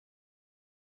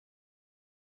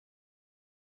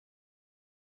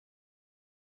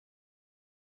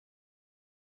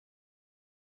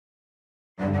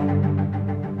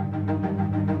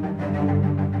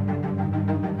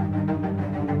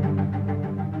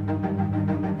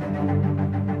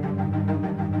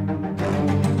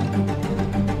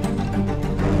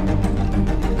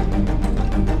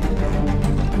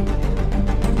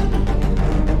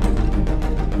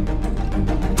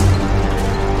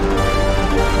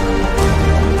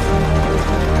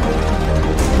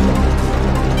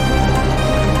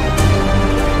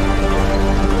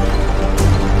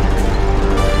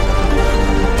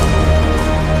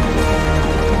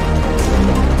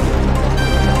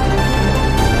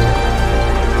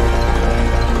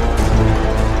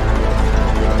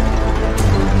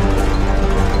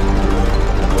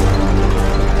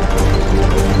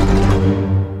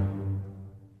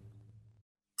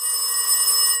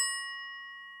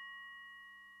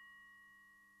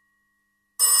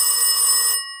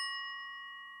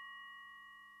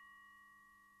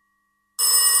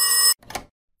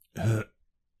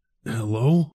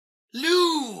Hello?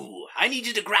 Lou! I need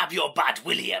you to grab your butt,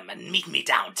 William, and meet me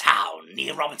downtown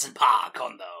near Robinson Park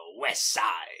on the west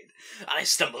side. I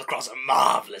stumbled across a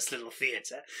marvellous little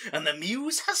theatre, and the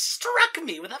muse has struck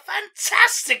me with a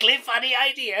fantastically funny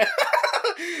idea.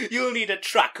 You'll need a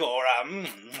truck or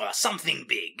something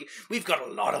big. We've got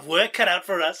a lot of work cut out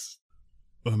for us.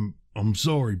 I'm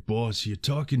sorry, boss. You're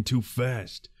talking too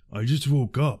fast. I just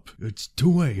woke up. It's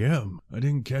 2 a.m. I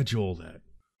didn't catch all that.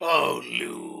 Oh,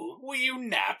 Lou, were you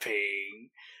napping?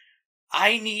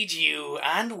 I need you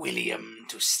and William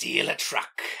to steal a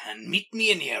truck and meet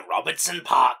me near Robertson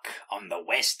Park on the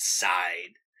west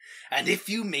side. And if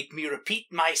you make me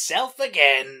repeat myself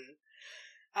again,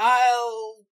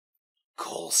 I'll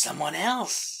call someone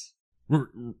else.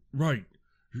 Right,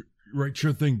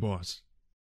 sure thing, boss.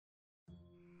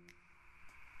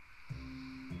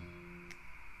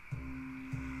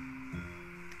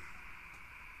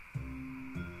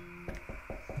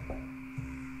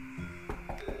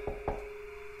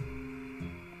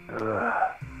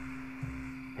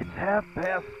 It's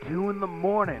 2:30 in the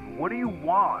morning. What do you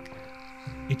want?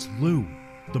 It's Lou.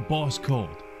 The boss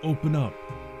called. Open up.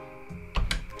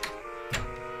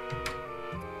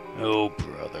 Oh,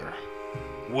 brother.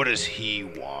 What does he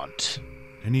want?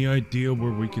 Any idea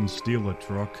where we can steal a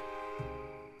truck?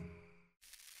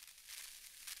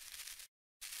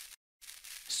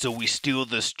 So we steal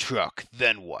this truck,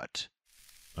 then what?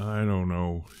 I don't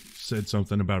know. Said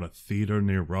something about a theater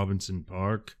near Robinson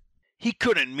Park. He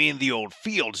couldn't mean the old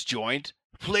Fields joint.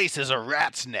 Place is a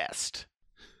rat's nest.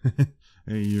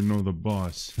 Hey, you know the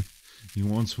boss. He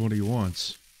wants what he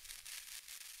wants.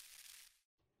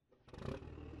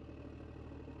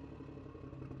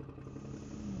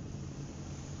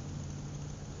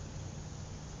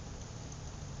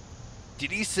 Did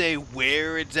he say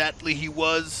where exactly he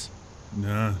was?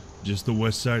 Nah, just the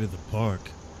west side of the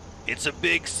park. It's a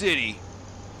big city.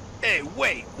 Hey,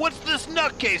 wait, what's this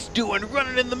nutcase doing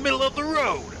running in the middle of the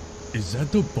road? Is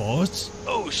that the boss?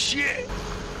 Oh, shit!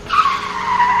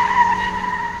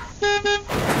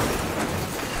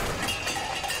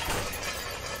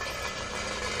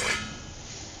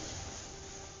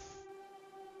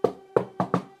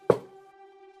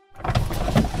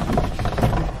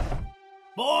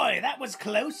 Boy, that was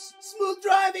close. Smooth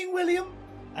driving, William.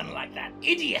 Unlike that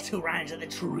idiot who ran into the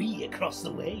tree across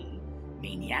the way.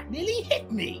 Maniac nearly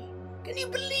hit me. Can you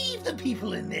believe the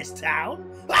people in this town?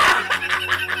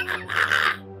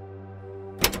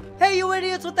 Hey, you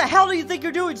idiots! What the hell do you think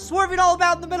you're doing, swerving all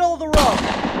about in the middle of the road?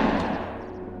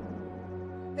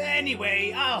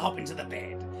 Anyway, I'll hop into the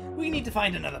bed. We need to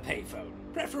find another payphone,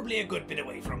 preferably a good bit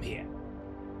away from here.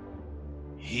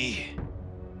 He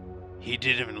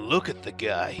didn't even look at the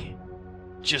guy.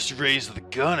 Just raised the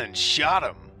gun and shot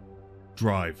him.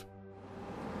 Drive.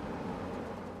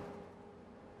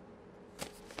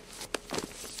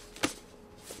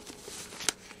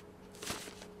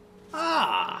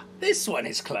 Ah, this one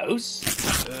is close.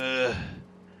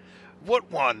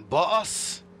 What one,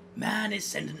 boss? Man is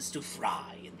sentenced to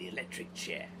fry in the electric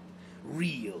chair.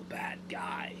 Real bad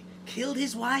guy. Killed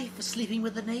his wife for sleeping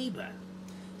with a neighbor.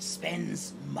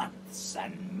 Spends months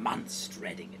and months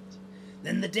dreading it.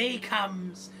 Then the day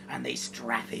comes and they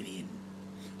strap him in.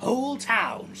 Whole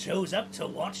town shows up to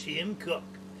watch him cook.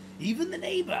 Even the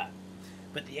neighbor.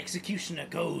 But the executioner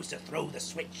goes to throw the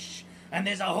switch, and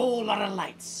there's a whole lot of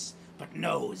lights, but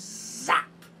no zap.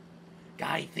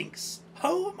 Guy thinks,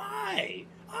 oh my,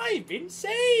 I've been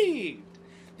saved.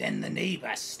 Then the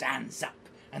neighbor stands up,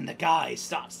 and the guy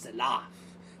starts to laugh.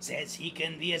 Says he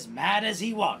can be as mad as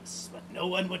he wants, but no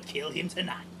one would kill him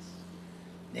tonight.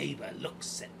 Neighbor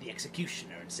looks at the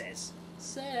executioner and says,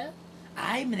 Sir,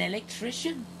 I'm an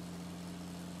electrician.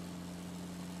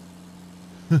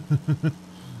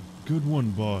 Good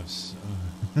one, boss.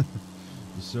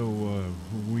 So,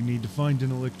 we need to find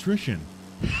an electrician.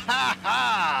 Ha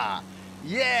ha!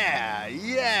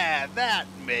 Yeah, that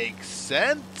makes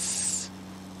sense.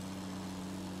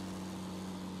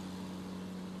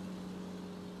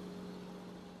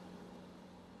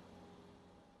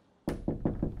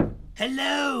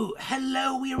 Hello,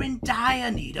 we're in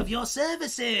dire need of your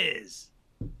services.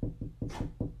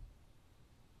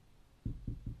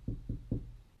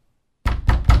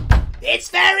 It's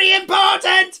very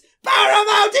important!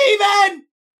 Paramount even!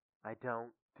 I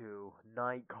don't do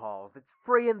night calls. It's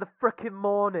 3 in the frickin'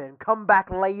 morning. Come back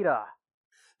later.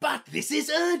 But this is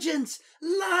urgent.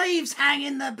 Lives hang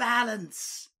in the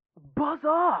balance. Buzz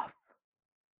off!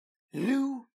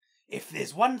 Lou, if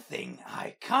there's one thing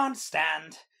I can't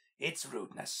stand, it's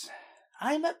rudeness.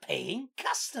 I'm a paying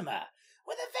customer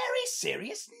with a very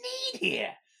serious need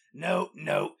here. No,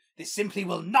 this simply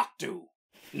will not do.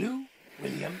 Lou,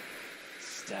 William,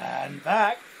 stand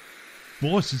back.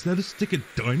 Boss, is that a stick of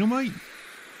dynamite?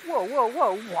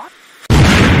 Whoa, what?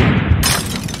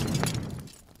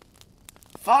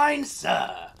 Fine,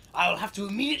 sir. I'll have to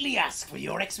immediately ask for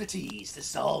your expertise to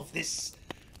solve this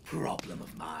problem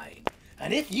of mine.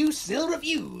 And if you still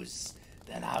refuse,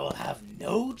 then I will have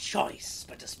no choice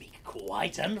but to speak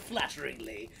quite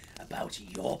unflatteringly about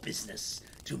your business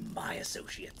to my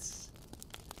associates.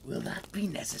 Will that be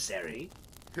necessary?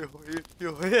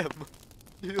 You're him.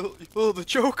 You're the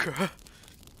Joker.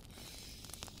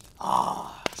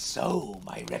 Ah, so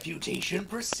my reputation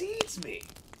precedes me.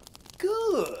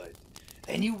 Good.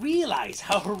 Then you realize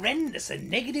how horrendous a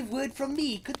negative word from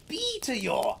me could be to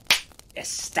your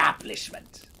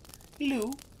establishment.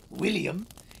 Lou, William,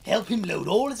 help him load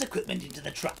all his equipment into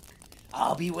the truck.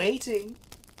 I'll be waiting.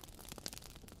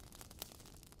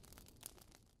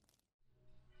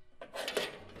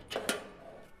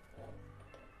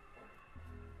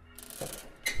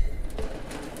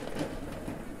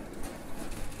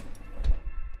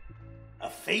 A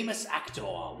famous actor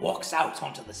walks out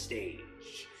onto the stage.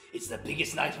 It's the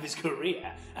biggest night of his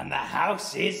career, and the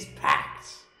house is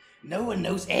packed. No one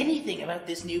knows anything about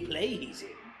this new play he's in.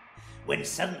 When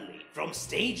suddenly, from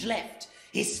stage left,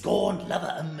 his scorned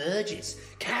lover emerges,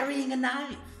 carrying a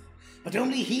knife. But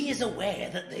only he is aware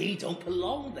that they don't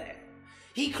belong there.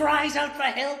 He cries out for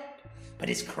help, but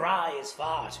his cry is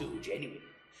far too genuine.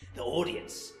 The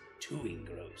audience, too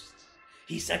engrossed.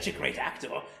 He's such a great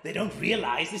actor, they don't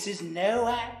realize this is no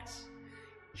act.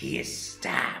 He is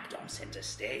stabbed on center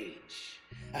stage.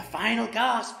 A final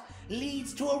gasp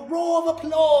leads to a roar of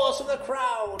applause from the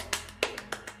crowd.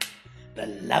 The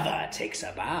lover takes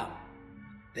a bow.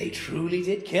 They truly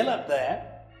did kill up there.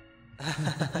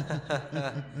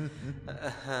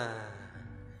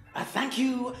 A thank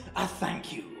you.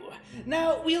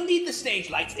 Now, we'll need the stage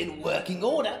lights in working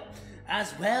order,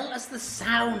 as well as the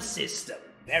sound system.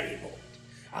 Very important.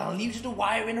 I'll need you to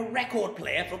wire in a record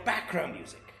player for background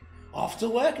music. Off to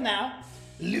work now.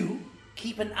 Lou,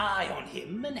 keep an eye on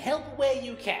him and help where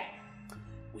you can.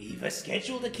 We've a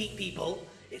schedule to keep, people.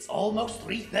 It's almost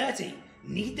 3:30.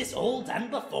 Need this all done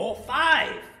before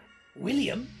 5.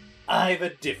 William, I've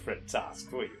a different task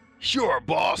for you. Sure,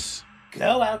 boss.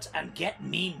 Go out and get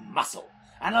me muscle,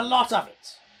 and a lot of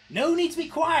it. No need to be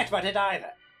quiet about it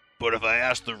either. But if I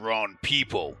ask the wrong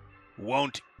people,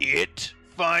 won't it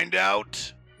find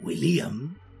out?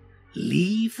 William,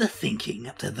 leave the thinking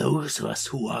up to those of us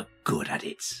who are good at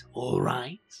it, all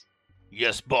right?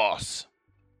 Yes, boss.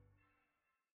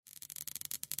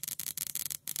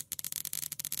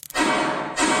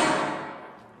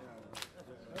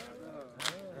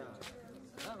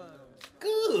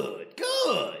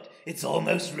 Good. It's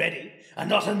almost ready, and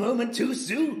not a moment too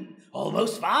soon.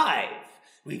 Almost 5.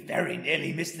 We very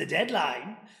nearly missed the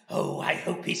deadline. Oh, I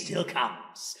hope he still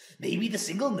comes. Maybe the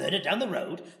single murder down the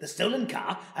road, the stolen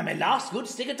car, and my last good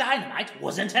stick of dynamite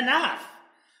wasn't enough.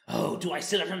 Oh, do I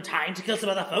still have some time to kill some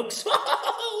other folks?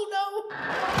 Oh,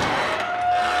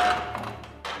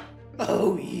 no.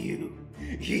 Oh, you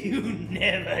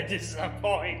never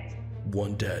disappoint.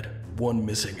 1 dead, 1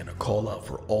 missing, and a call out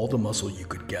for all the muscle you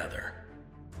could gather.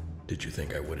 Did you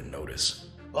think I wouldn't notice?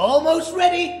 Almost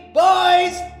ready!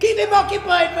 Boys, keep him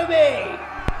occupied for me!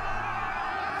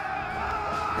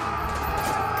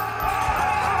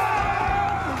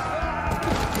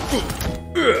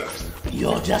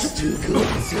 You're just too good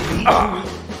to be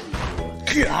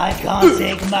true. I can't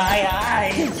take my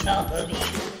eyes off of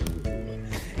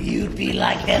you. You'd be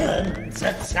like heaven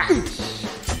to touch.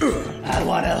 I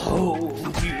want to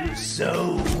hold you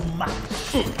so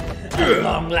much. At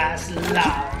long last,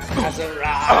 love has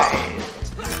arrived,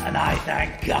 and I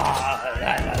thank God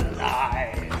I'm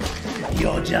alive.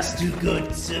 You're just too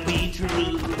good to be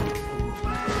true.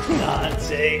 Can't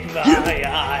take my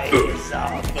eyes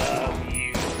off of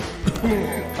you.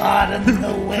 Pardon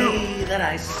the way that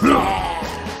I stare.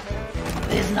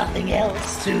 There's nothing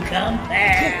else to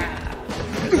compare.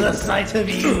 The sight of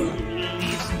you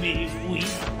leaves me weak.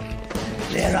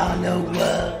 There are no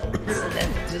words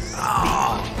left to speak.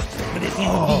 But if you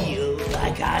feel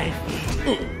like I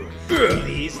feel,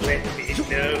 please let me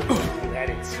know that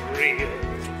it's real.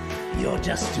 You're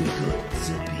just too good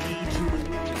to be true.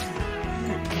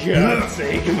 Can't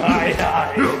take my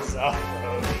eyes off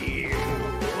of you.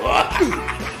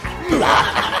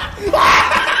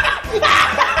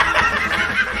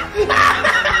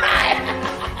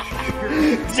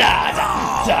 Da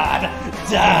da da da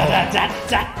da da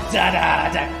da da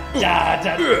da da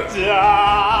da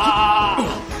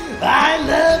da. I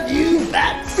love you,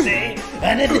 Batsy,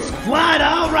 and if it's quite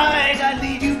alright, I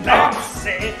lead you,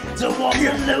 Batsy, to walk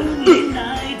the lonely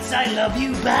nights. I love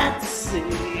you, Batsy.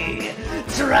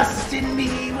 Trust in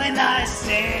me when I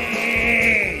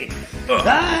say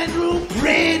I grew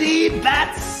pretty,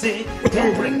 Batsy.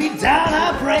 Don't bring me down,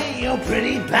 I pray, oh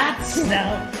pretty bats.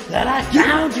 Now that I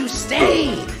found you,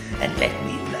 stay and let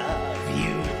me love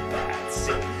you,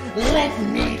 Batsy. Let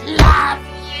me love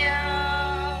you.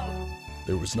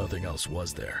 There was nothing else,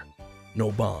 was there?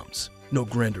 No bombs, no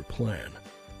grander plan.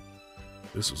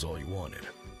 This was all you wanted.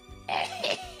 A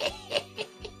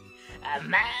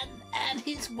man and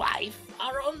his wife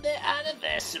are on their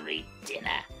anniversary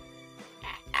dinner.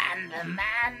 And the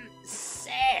man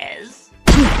says...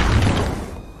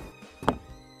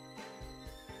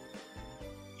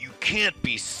 You can't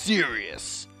be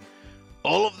serious.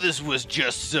 All of this was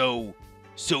just so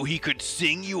he could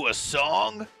sing you a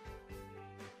song?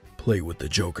 Play with the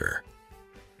Joker.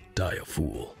 Die a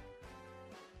fool.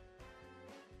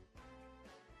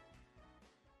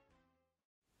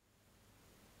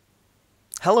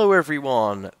 Hello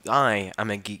everyone, I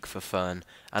am a Geek for Fun,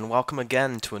 and welcome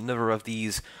again to another of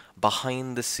these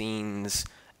behind-the-scenes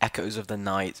Echoes of the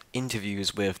Night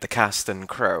interviews with the cast and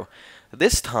crew.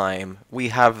 This time, we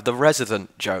have the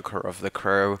resident Joker of the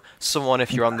crew, someone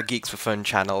if you're on the Geeks for Fun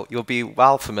channel, you'll be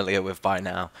well familiar with by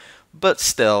now. But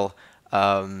still,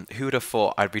 who'd have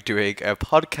thought I'd be doing a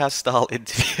podcast-style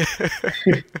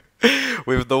interview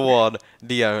with the one,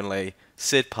 the only,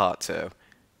 Sid Part 2.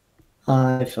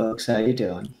 Hi folks, how you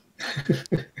doing?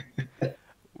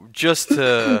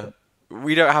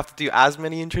 We don't have to do as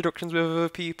many introductions with other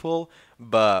people,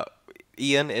 but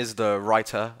Ian is the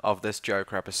writer of this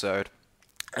Joker episode.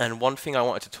 And one thing I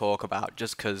wanted to talk about,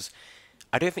 just because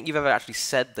I don't think you've ever actually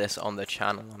said this on the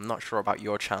channel, I'm not sure about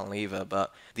your channel either,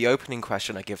 but the opening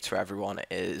question I give to everyone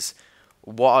is,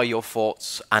 what are your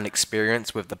thoughts and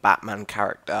experience with the Batman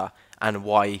character, and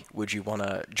why would you want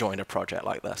to join a project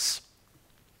like this?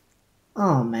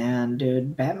 Oh man,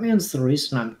 dude, Batman's the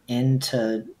reason I'm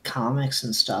into comics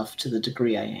and stuff to the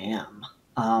degree I am.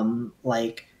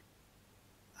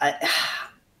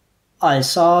 I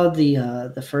saw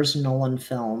the first Nolan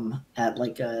film at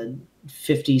like a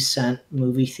 50-cent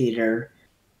movie theater,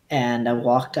 and I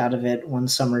walked out of it one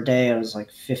summer day. I was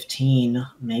like 15,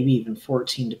 maybe even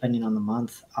 14, depending on the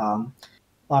month.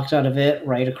 Walked out of it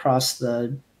right across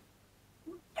the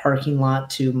parking lot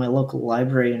to my local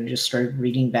library and just started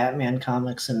reading Batman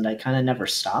comics, and I kind of never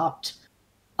stopped.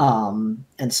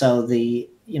 And so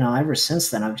ever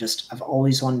since then, I've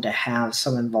always wanted to have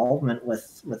some involvement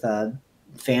with a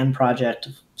fan project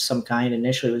of some kind.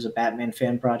 Initially, it was a Batman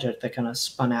fan project that kind of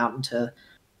spun out into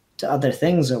other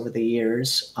things over the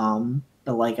years.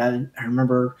 But like I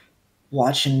remember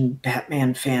watching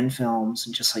Batman fan films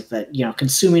and just like that,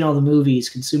 consuming all the movies,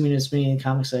 consuming as many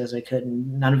comics as I could,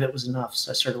 and none of it was enough.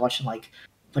 So I started watching like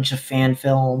a bunch of fan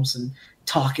films and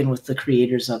talking with the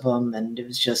creators of them. And it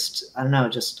was just, I don't know,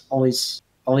 just always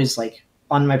like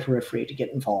on my periphery to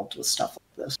get involved with stuff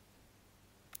like this.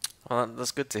 Well,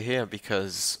 that's good to hear,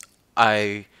 because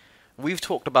we've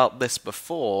talked about this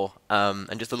before,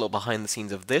 and just a little behind the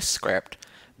scenes of this script.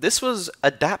 This was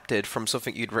adapted from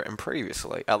something you'd written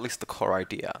previously, at least the core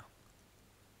idea.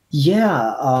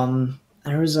 Yeah,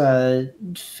 there was a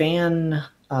fan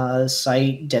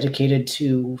site dedicated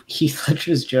to Heath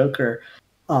Ledger's Joker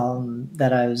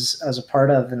that I was a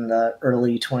part of in the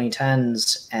early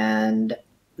 2010s, and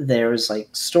there was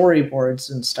like storyboards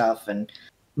and stuff, and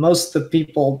most of the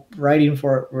people writing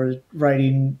for it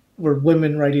were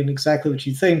women writing exactly what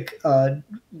you think a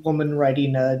woman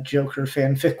writing a Joker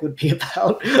fanfic would be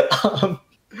about,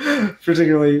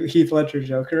 particularly Heath Ledger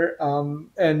Joker.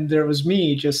 And there was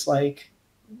me, just like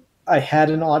I had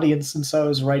an audience, and so I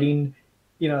was writing,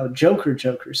 Joker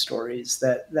stories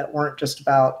that weren't just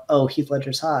about, oh, Heath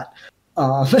Ledger's hot.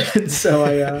 And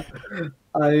so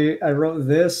I wrote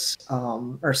this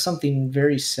or something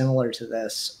very similar to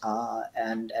this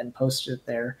and posted it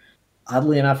there.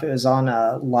 Oddly enough, it was on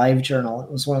a live journal.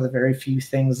 It was one of the very few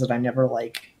things that I never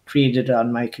like created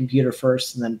on my computer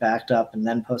first and then backed up and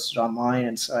then posted online.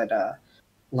 And so I'd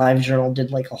live journal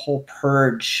did like a whole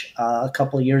purge a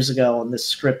couple of years ago, and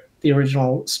the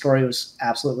original story was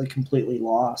absolutely completely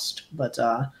lost. But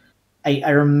I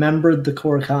remembered the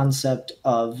core concept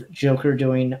of Joker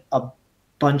doing a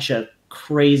bunch of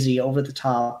crazy over the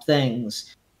top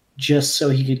things just so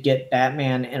he could get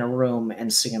Batman in a room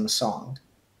and sing him a song.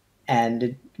 And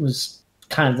it was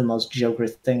kind of the most Joker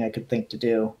thing I could think to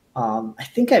do. I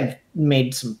think I've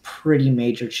made some pretty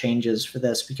major changes for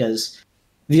this, because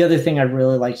the other thing I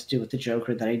really like to do with the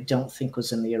Joker that I don't think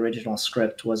was in the original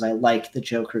script was I like the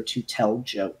Joker to tell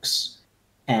jokes.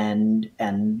 And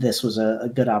this was a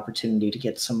good opportunity to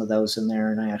get some of those in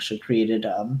there. And I actually created,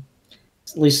 at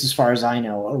least as far as I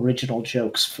know, original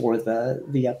jokes for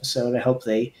the episode. I hope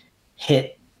they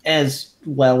hit as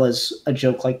well as a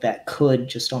joke like that could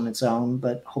just on its own,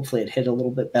 but hopefully it hit a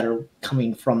little bit better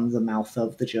coming from the mouth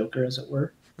of the Joker, as it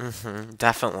were.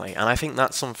 Definitely. And I think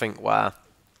that's something where,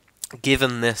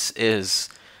 given this is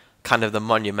kind of the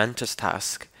monumentous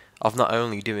task of not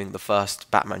only doing the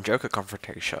first Batman-Joker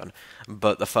confrontation,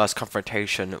 but the first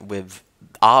confrontation with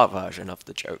our version of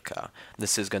the Joker,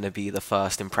 this is going to be the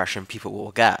first impression people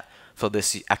will get for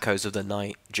this Echoes of the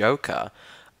Night Joker.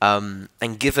 And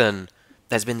given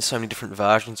there's been so many different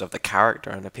versions of the character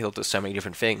and appealed to so many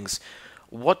different things,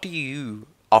 what do you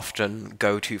often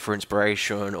go to for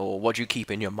inspiration, or what do you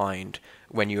keep in your mind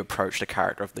when you approach the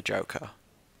character of the Joker?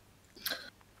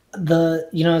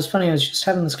 It's funny, I was just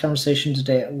having this conversation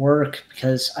today at work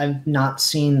because I've not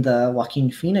seen the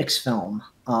Joaquin Phoenix film.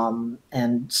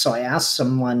 And so I asked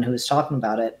someone who was talking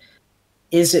about it,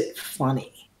 is it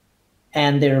funny?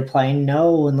 And they replied,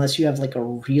 no, unless you have like a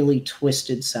really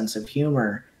twisted sense of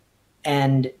humor.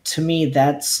 And to me,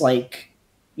 that's like,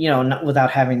 not, without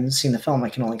having seen the film, I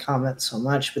can only comment so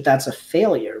much, but that's a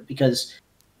failure, because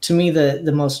to me,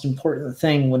 the most important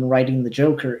thing when writing the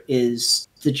Joker is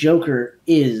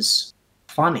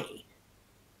funny.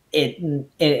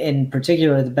 In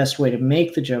particular, the best way to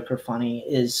make the Joker funny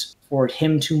is for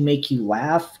him to make you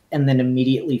laugh and then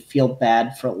immediately feel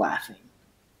bad for laughing.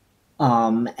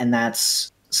 And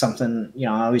that's something,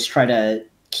 I always try to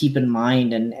keep in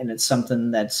mind, and it's something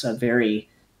that's a very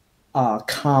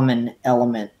common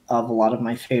element of a lot of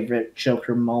my favorite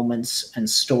Joker moments and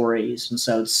stories. And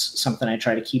so it's something I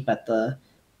try to keep at the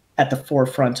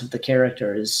forefront of the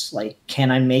character, is like, can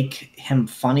I make him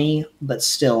funny but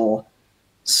still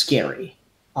scary?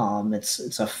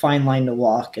 It's a fine line to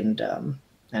walk, and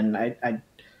I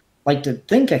like to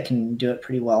think I can do it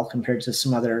pretty well compared to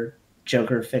some other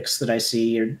Joker fics that I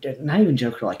see, or not even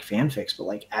Joker like fanfics, but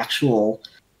like actual,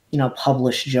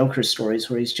 published Joker stories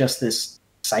where he's just this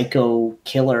psycho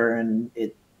killer, and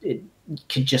it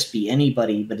could just be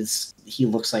anybody, but he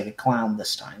looks like a clown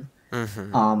this time.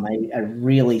 I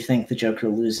really think the Joker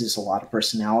loses a lot of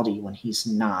personality when he's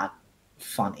not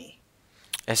funny.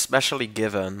 Especially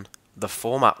given the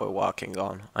format we're working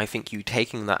on, I think you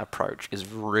taking that approach is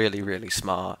really, really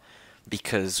smart,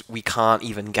 because we can't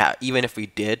even if we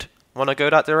did want to go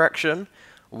that direction,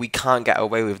 we can't get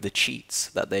away with the cheats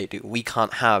that they do. We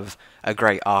can't have a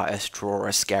great artist draw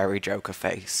a scary Joker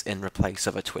face in replace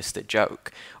of a twisted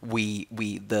joke.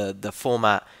 The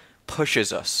format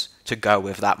pushes us to go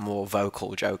with that more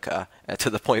vocal Joker, to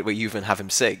the point where you even have him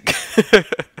sing.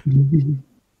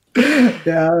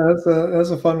 Yeah, that's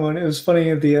a fun one. It was funny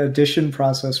in the audition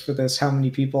process for this, how many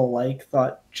people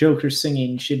thought Joker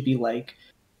singing should be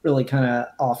really kind of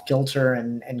off kilter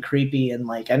and creepy, and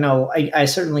I know I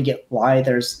certainly get why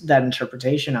there's that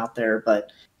interpretation out there,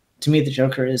 but to me the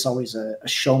Joker is always a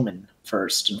showman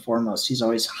first and foremost. He's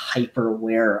always hyper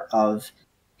aware of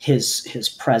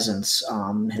his presence,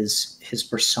 his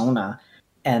persona,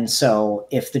 and so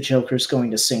if the Joker's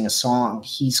going to sing a song,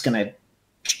 he's going to,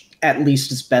 at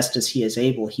least as best as he is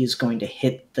able, he's going to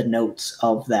hit the notes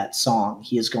of that song.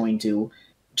 He is going to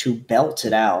belt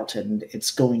it out, and it's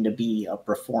going to be a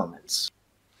performance.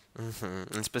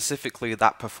 And specifically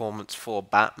that performance for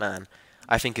Batman,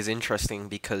 I think, is interesting,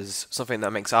 because something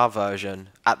that makes our version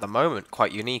at the moment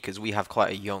quite unique is we have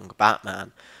quite a young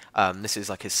Batman. This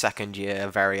is his second year,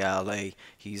 very early.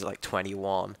 He's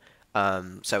 21.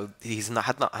 So he's not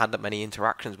had that many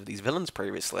interactions with these villains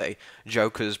previously.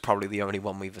 Joker's probably the only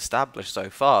one we've established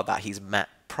so far that he's met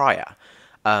prior.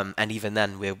 And even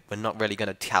then, we're not really going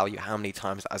to tell you how many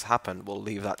times that has happened. We'll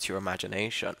leave that to your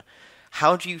imagination.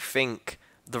 How do you think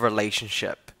the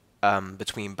relationship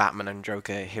between Batman and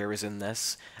Joker here is in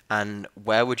this? and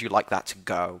where would you like that to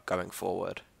go going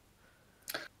forward?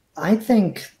 I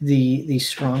think the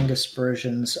strongest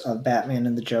versions of Batman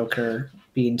and the Joker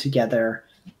being together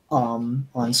on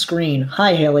screen.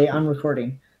 Hi, Haley, I'm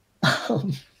recording.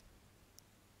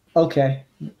 Okay,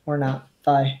 or not.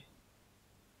 Bye.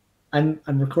 I'm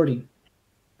recording.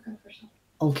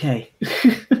 Okay.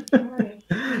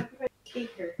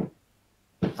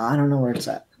 I don't know where it's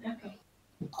at. Okay.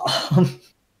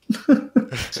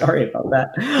 Sorry about that.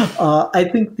 I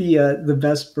think the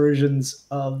best versions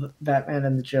of Batman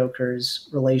and the Joker's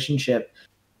relationship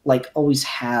always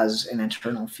has an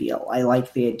internal feel. I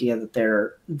like the idea that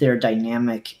their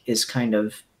dynamic is kind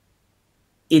of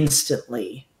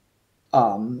instantly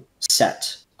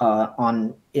set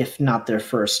on, if not their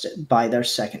first, by their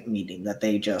second meeting, that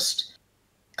they just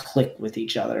click with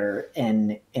each other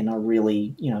in a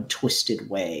really twisted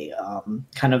way,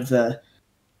 kind of the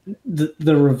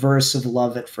reverse of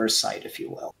love at first sight, if you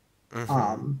will.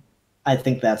 Mm-hmm. I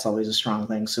think that's always a strong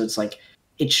thing. So it's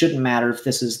it shouldn't matter if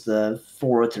this is the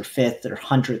 4th or 5th or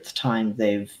 100th time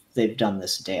they've done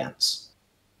this dance.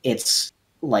 It's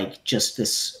just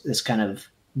this kind of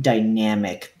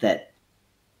dynamic that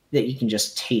you can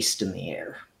just taste in the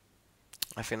air.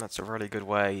 I think that's a really good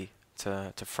way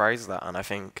to phrase that, and I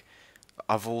think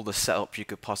of all the setup you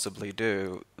could possibly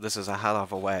do, this is a hell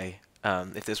of a way.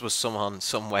 If this was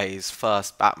some ways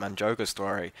first Batman Joker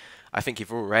story, I think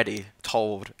you've already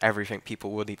told everything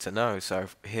people would need to know. So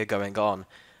here going on,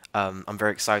 I'm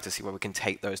very excited to see where we can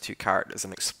take those two characters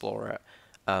and explore it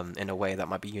in a way that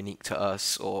might be unique to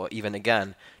us, or even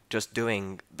again, just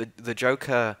doing the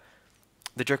Joker.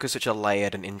 The Joker's such a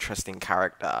layered and interesting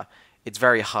character. It's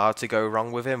very hard to go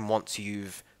wrong with him once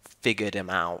you've figured him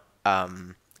out,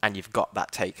 and you've got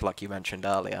that take, like you mentioned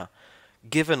earlier.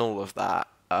 Given all of that,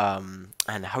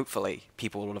 and hopefully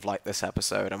people will have liked this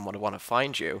episode and would want to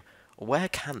find you, where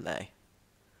can they?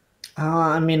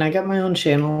 I got my own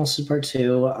channel,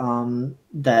 Super2,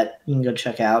 that you can go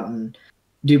check out and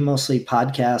do mostly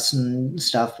podcasts and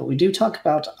stuff. But we do talk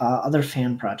about other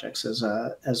fan projects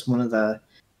as one of the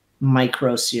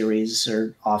micro series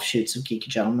or offshoots of Geeky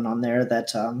Gentleman on there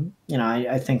that,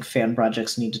 I think fan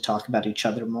projects need to talk about each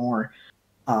other more.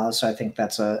 So I think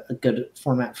that's a good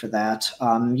format for that.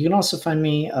 You can also find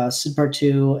me,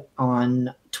 Sidbar2,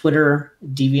 on Twitter,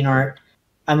 DeviantArt.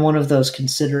 I'm one of those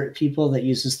considerate people that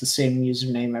uses the same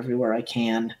username everywhere I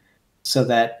can so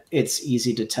that it's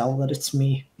easy to tell that it's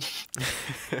me.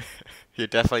 You're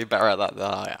definitely better at that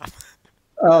than I am.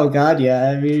 Oh, God,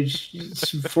 yeah.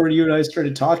 Before you and I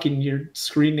started talking, your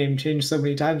screen name changed so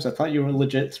many times, I thought you were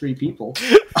legit 3 people.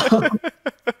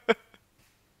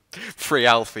 3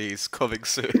 Alfies coming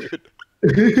soon.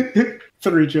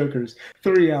 3 Jokers,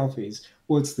 3 Alfies.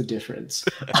 What's the difference?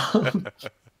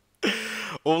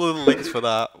 All of the links for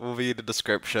that will be in the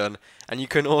description, and you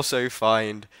can also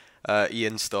find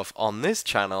Ian's stuff on this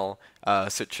channel,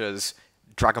 such as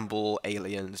Dragon Ball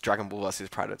Aliens, Dragon Ball vs.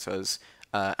 Predators,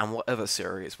 and whatever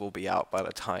series will be out by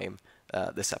the time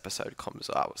this episode comes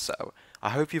out. So I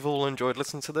hope you've all enjoyed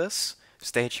listening to this.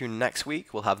 Stay tuned next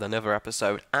week. We'll have another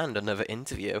episode and another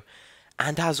interview.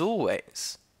 And as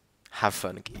always, have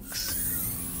fun, geeks.